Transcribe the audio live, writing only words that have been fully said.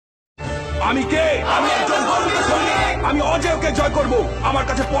আমি কে? আমি একজন গর্বিত সৈনিক। আমি অজেয়কে জয় করব। আমার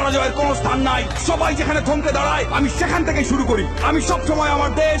কাছে পরাজয়ের কোনো স্থান নাই। সবাই যেখানে থমকে দাঁড়ায় আমি সেখান থেকেই শুরু করি। আমি সবসময়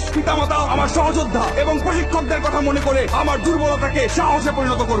আমার দেশ, পিতামাতা, আমার সহযোদ্ধা এবং প্রশিক্ষকদের কথা মনে করে আমার দুর্বলতাকে সাহসে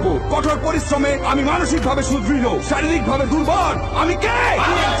পরিণত করব। কঠোর পরিশ্রমে আমি মানসিকভাবে সুদৃঢ়, শারীরিকভাবে দুর্বল। আমি কে?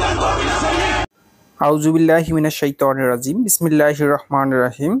 আমি একজন গর্বিত সৈনিক। আউযুবিল্লাহি মিনাশ শাইতানির রাজিম। বিসমিল্লাহির রহমানির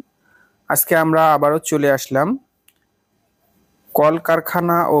রহিম। আজকে আমরা আবারও চলে আসলাম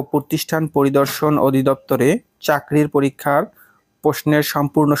কলকারখানা ও প্রতিষ্ঠান পরিদর্শন অধিদপ্তরে চাকরির পরীক্ষার প্রশ্নের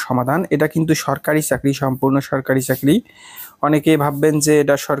সম্পূর্ণ সমাধান। এটা কিন্তু সরকারি চাকরি, সম্পূর্ণ সরকারি চাকরি। অনেকেই ভাববেন যে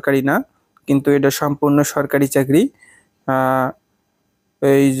এটা সরকারি না, কিন্তু এটা সম্পূর্ণ সরকারি চাকরি।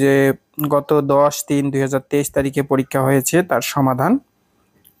 এই যে গত 10/3/2023 তারিখে পরীক্ষা হয়েছে, তার সমাধান।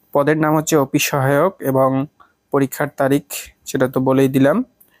 পদের নাম হচ্ছে অফিস সহায়ক এবং পরীক্ষার তারিখ সেটা তো বলেই দিলাম।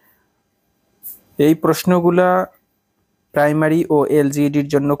 এই প্রশ্নগুলা প্রাইমারি ও এলজিইডির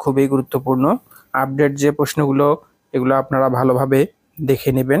জন্য খুবই গুরুত্বপূর্ণ। আপডেট যে প্রশ্নগুলো, এগুলো আপনারা ভালোভাবে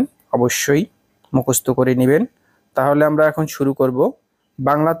দেখে নেবেন, অবশ্যই মুখস্থ করে নেবেন। তাহলে আমরা এখন শুরু করব।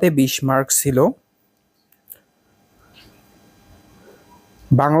 বাংলাতে 20 মার্ক ছিল।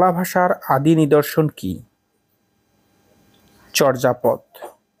 বাংলা ভাষার আদি নিদর্শন কি? চর্যাপদ।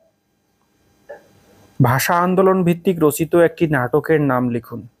 ভাষা আন্দোলন ভিত্তিক রচিত একটি নাটকের নাম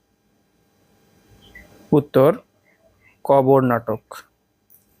লিখুন। উত্তর, কবর নাটক।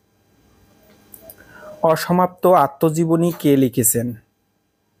 অসমাপ্ত আত্মজীবনী কে লিখেছেন?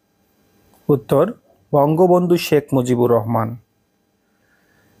 উত্তর, বঙ্গবন্ধু শেখ মুজিবুর রহমান।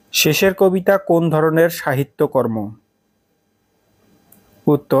 শেষের কবিতা কোন ধরনের সাহিত্যকর্ম?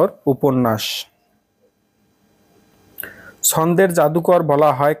 উত্তর, উপন্যাস। ছন্দের জাদুকর বলা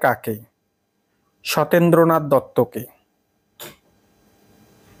হয় কাকে? সতেন্দ্রনাথ দত্তকে।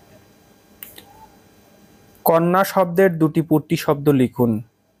 কন্যা শব্দের দুটি প্রতিশব্দ লিখুন।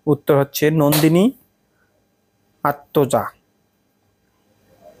 উত্তর হচ্ছে নন্দিনী, আত্মজা।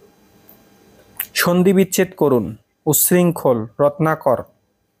 সন্ধি বিচ্ছেদ করুন। উচ্ছৃঙ্খল, রত্নাকর।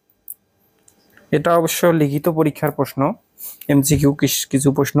 এটা অবশ্য লিখিত পরীক্ষার প্রশ্ন, এমসিকিউ কিছু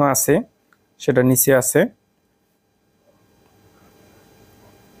প্রশ্ন আছে, সেটা নিচে আছে।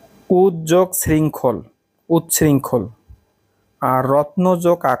 উদ্যোগ শৃঙ্খল, উচ্ছৃঙ্খল। আর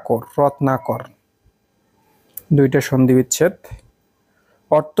রত্নযোগ আকর, রত্নাকর। দুইটা সন্ধি বিচ্ছেদ।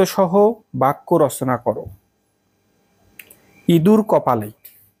 অর্থসহ বাক্য রচনা করো। ইঁদুর কপালে,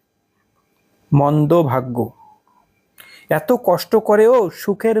 মন্দ ভাগ্য। এত কষ্ট করেও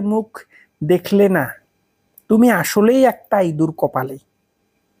সুখের মুখ দেখলে না, তুমি আসলেই একটা ইঁদুর কপালে।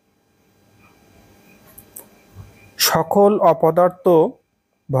 সকল অপদার্থ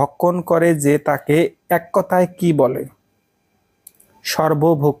ভক্ষণ করে যে তাকে এক কথায় কি বলে?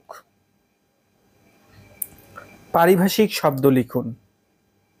 সর্বভুক। পারিভাষিক শব্দ লিখুন।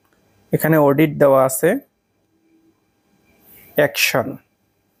 এখানে অডিট দেওয়া আছে। অ্যাকশন।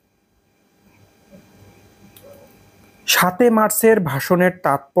 7 মার্চের ভাষণের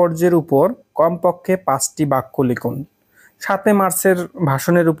তাৎপর্যের উপর কমপক্ষে 5টি বাক্য লিখুন। 7 মার্চের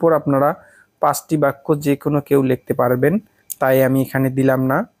ভাষণের উপর আপনারা 5টি বাক্য যে কোনো কেউ লিখতে পারবেন, তাই আমি এখানে দিলাম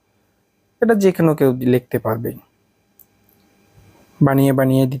না। এটা যে কোনো কেউ লিখতে পারবে, বানিয়ে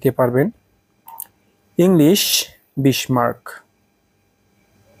বানিয়ে দিতে পারবেন। English 20 mark.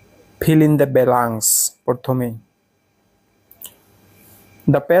 Fill in the balance. প্রথমে,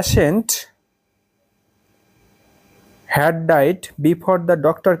 the patient had died before the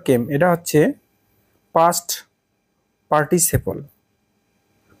doctor came. এটা হচ্ছে past participle.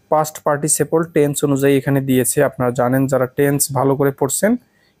 Past participle tense অনুযায়ী এখানে দিয়েছে। আপনারা জানেন, যারা টেন্স ভালো করে পড়ছেন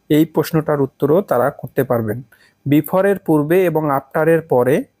এই প্রশ্নটার উত্তরও তারা করতে পারবেন। বিফোরের পূর্বে এবং আফটারের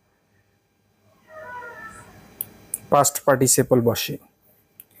পরে পাস্ট পার্টিসিপল বসে,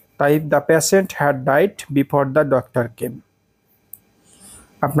 তাই the patient had died before the doctor came.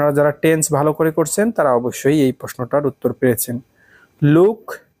 আপনারা যারা টেন্স ভালো করে করছেন তারা অবশ্যই এই প্রশ্নটার উত্তর পেয়েছেন। Look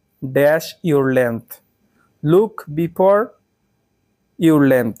dash your length. Look before your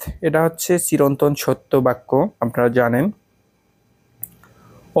length, এটা হচ্ছে চিরন্তন সত্য বাক্য, আপনারা জানেন।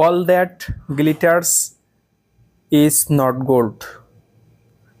 All that glitters is not gold,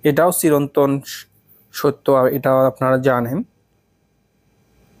 এটাও চিরন্তন সত্য, এটাও আপনারা জানেন।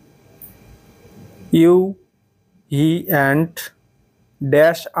 You, he and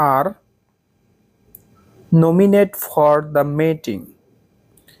dash R nominate for the meeting.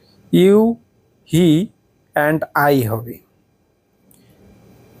 You, he and I হবে।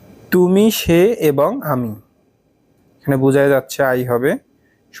 তুমি, সে এবং আমি, এখানে বোঝা যাচ্ছে আই হবে।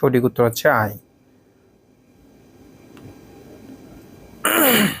 সঠিক উত্তর হচ্ছে আই।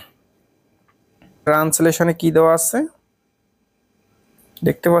 ট্রান্সলেশনে কি দেওয়া আছে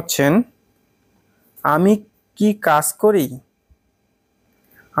দেখতে পাচ্ছেন। আমি কি কাজ করি?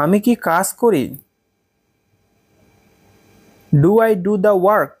 আমি কি কাজ করি? Do I do the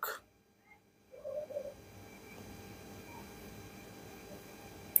work?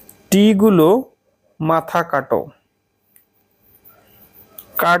 টি গুলো মাথা কাটো।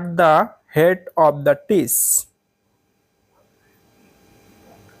 Cut the head of the টিস।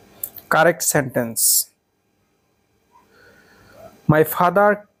 Correct sentence. My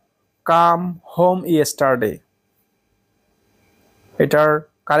father come home yesterday. এটার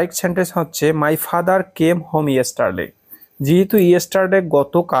কারেক্ট সেন্টেন্স হচ্ছে my father came home yesterday. যেহেতু ইয়েস্টারডে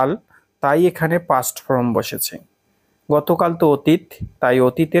গতকাল, তাই এখানে পাস্ট ফর্ম বসেছে। গতকাল তো অতীত, তাই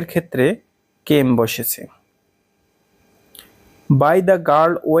অতীতের ক্ষেত্রে কেম বসেছে। By the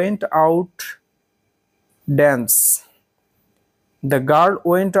girl went out dance. The girl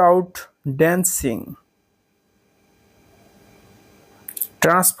went out dancing.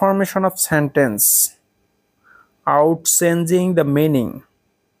 Transformation of sentence. Out changing the meaning.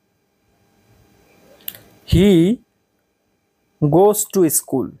 He goes to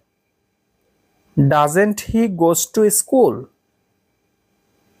school. Doesn't he goes to school?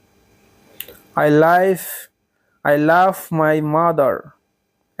 I love my mother.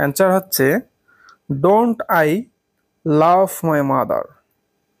 Answer হচ্ছে don't I love my mother.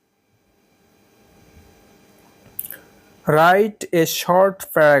 Write a short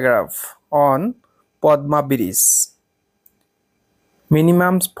paragraph on Padma Bridge.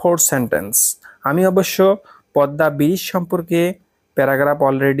 Minimum 4 sentence. আমি অবশ্য Padma bridge সম্পর্কে paragraph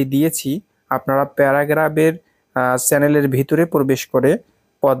already দিয়েছি। আপনারা প্যারাগ্রাফের চ্যানেলের ভিতরে প্রবেশ করে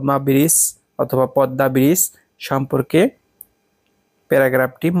পদ্মা ব্রিজ অথবা পদ্মা ব্রিজ সম্পর্কে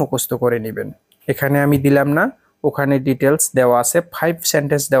প্যারাগ্রাফটি মুখস্থ করে নেবেন। এখানে আমি দিলাম না, ওখানে ডিটেলস দেওয়া আছে, 5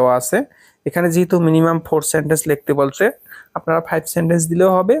 সেন্টেন্স দেওয়া আছে। এখানে যেহেতু মিনিমাম 4 সেন্টেন্স লিখতে বলছে, আপনারা 5 সেন্টেন্স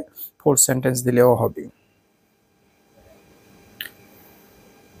দিলেও হবে, 4 সেন্টেন্স দিলেও হবে।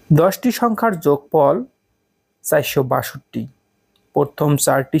 10টি সংখ্যার যোগফল 462। প্রথম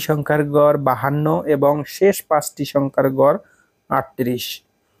 4টি সংখ্যার গড় 52 এবং শেষ 5টি সংখ্যার গড় 38।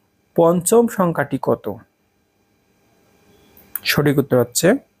 পঞ্চম সংখ্যাটি কত? সঠিক উত্তর হচ্ছে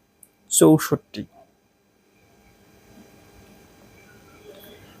 64।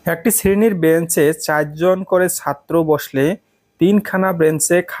 একটি শ্রেণীর বেঞ্চে 4 জন করে ছাত্র বসলে 3খানা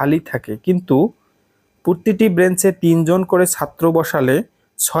বেঞ্চে খালি থাকে, কিন্তু প্রতিটি বেঞ্চে 3 জন করে ছাত্র বসালে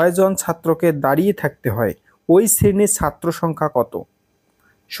 6 জন ছাত্রকে দাঁড়িয়ে থাকতে হয়। ওই শ্রেণীর ছাত্র সংখ্যা কত?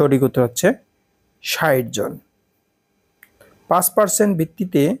 সঠিক উত্তর হচ্ছে 60 জন। 5%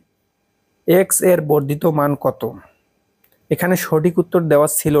 ভিত্তিতে x এর বর্ধিত মান কত? এখানে সঠিক উত্তর দেওয়া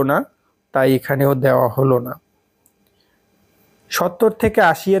ছিল না, তাই এখানেও দেওয়া হলো না। 70 থেকে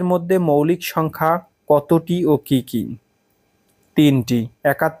 80 এর মধ্যে মৌলিক সংখ্যা কতটি ও কি কি? 3টি,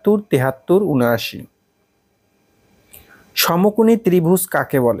 71, 73, 79। সমকোণী ত্রিভুজ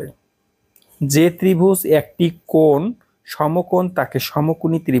কাকে বলে? যে ত্রিভুজ একটি কোণ সমকোণ তাকে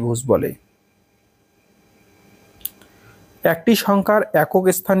সমকোণী ত্রিভুজ বলে। একটি সংখ্যার একক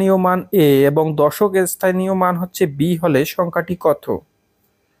স্থানীয় মান a এবং দশক স্থানীয় মান হচ্ছে b হলে সংখ্যাটি কত?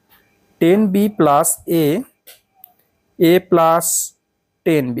 10b plus a plus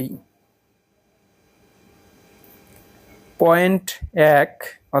 10b। 0.1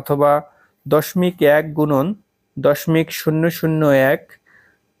 অথবা 0.1 গুণন 0.001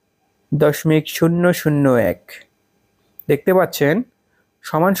 0.001 দেখতে পাচ্ছেন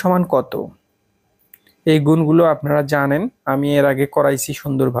সমান সমান কত? এই গুণগুলো আপনারা জানেন, আমি এর আগে করাইছি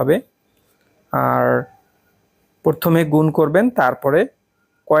সুন্দরভাবে। আর প্রথমে গুণ করবেন, তারপরে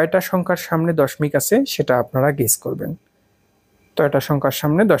কয়টা সংখ্যার সামনে দশমিক আছে সেটা আপনারা গেস করবেন। কয়টা সংখ্যার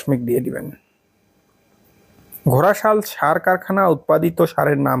সামনে দশমিক দিয়ে দিবেন। ঘোড়াশাল সার কারখানা উৎপাদিত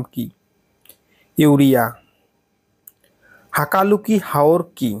সারের নাম কি? ইউরিয়া। হাকালুকি হাওর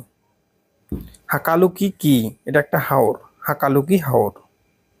কি? হাকালুকি কি? এটা একটা হাওর, হাকালুকি হাওর।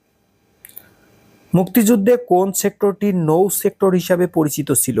 মুক্তিযুদ্ধে কোন সেক্টরটি নৌ সেক্টর হিসাবে পরিচিত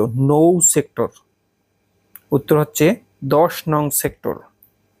ছিল? নৌ সেক্টর। উত্তর হচ্ছে 10 নং সেক্টর।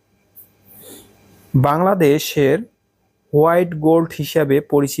 বাংলাদেশের হোয়াইট গোল্ড হিসাবে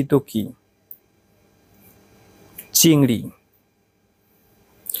পরিচিত কি? চিংড়ি।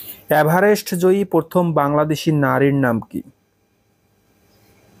 এভারেস্ট জয়ী প্রথম বাংলাদেশি নারীর নাম কি?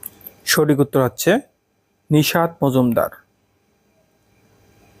 সঠিক উত্তর হচ্ছে নিশাত মজুমদার।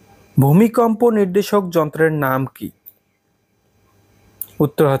 ভূমিকম্প নির্দেশক যন্ত্রের নাম কি?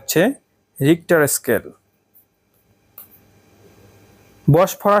 উত্তর হচ্ছে রিক্টার স্কেল।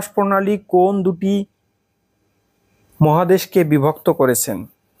 বসফরাস প্রণালী কোন দুটি মহাদেশকে বিভক্ত করেছেন?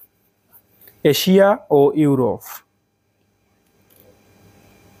 এশিয়া ও ইউরোপ।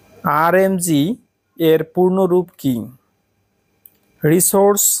 RMG এর পূর্ণ রূপ কি?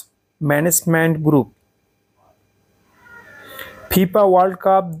 Resource management group. FIFA world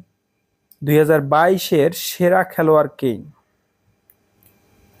cup 2022-এর সেরা খেলোয়াড় কে?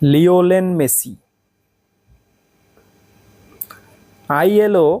 Lionel Messi.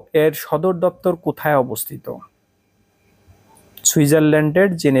 আইএলও এর সদর দপ্তর কোথায় অবস্থিত? সুইজারল্যান্ডের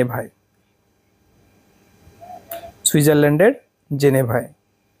জেনেভায়। সুইজারল্যান্ডের জেনেভায়।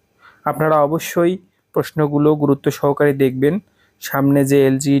 আপনারা অবশ্যই প্রশ্নগুলো গুরুত্ব সহকারে দেখবেন। সামনে যে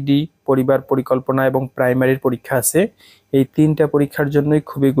এলজিইডি, পরিবার পরিকল্পনা এবং প্রাইমারির পরীক্ষা আছে, এই 3টা পরীক্ষার জন্যই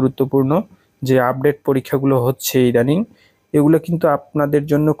খুবই গুরুত্বপূর্ণ। যে আপডেট পরীক্ষাগুলো হচ্ছে ইদানিং, এগুলো কিন্তু আপনাদের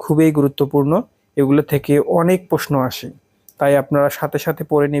জন্য খুবই গুরুত্বপূর্ণ। এগুলো থেকে অনেক প্রশ্ন আসে, তাই আপনারা সাথে সাথে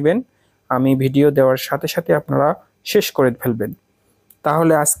পড়ে নেবেন। আমি ভিডিও দেওয়ার সাথে সাথে আপনারা শেষ করে ফেলবেন।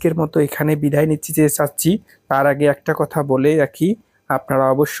 তাহলে আজকের মতো এখানে বিদায় নিচ্ছি যে চাচ্ছি। তার আগে একটা কথা বলে রাখি, আপনারা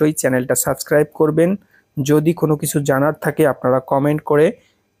অবশ্যই চ্যানেলটা সাবস্ক্রাইব করবেন। যদি কোনো কিছু জানার থাকে আপনারা কমেন্ট করে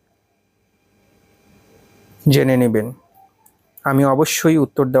জেনে নেবেন, আমি অবশ্যই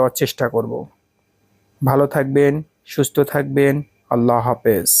উত্তর দেওয়ার চেষ্টা করব। ভালো থাকবেন, সুস্থ থাকবেন। আল্লাহ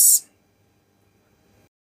হাফেজ।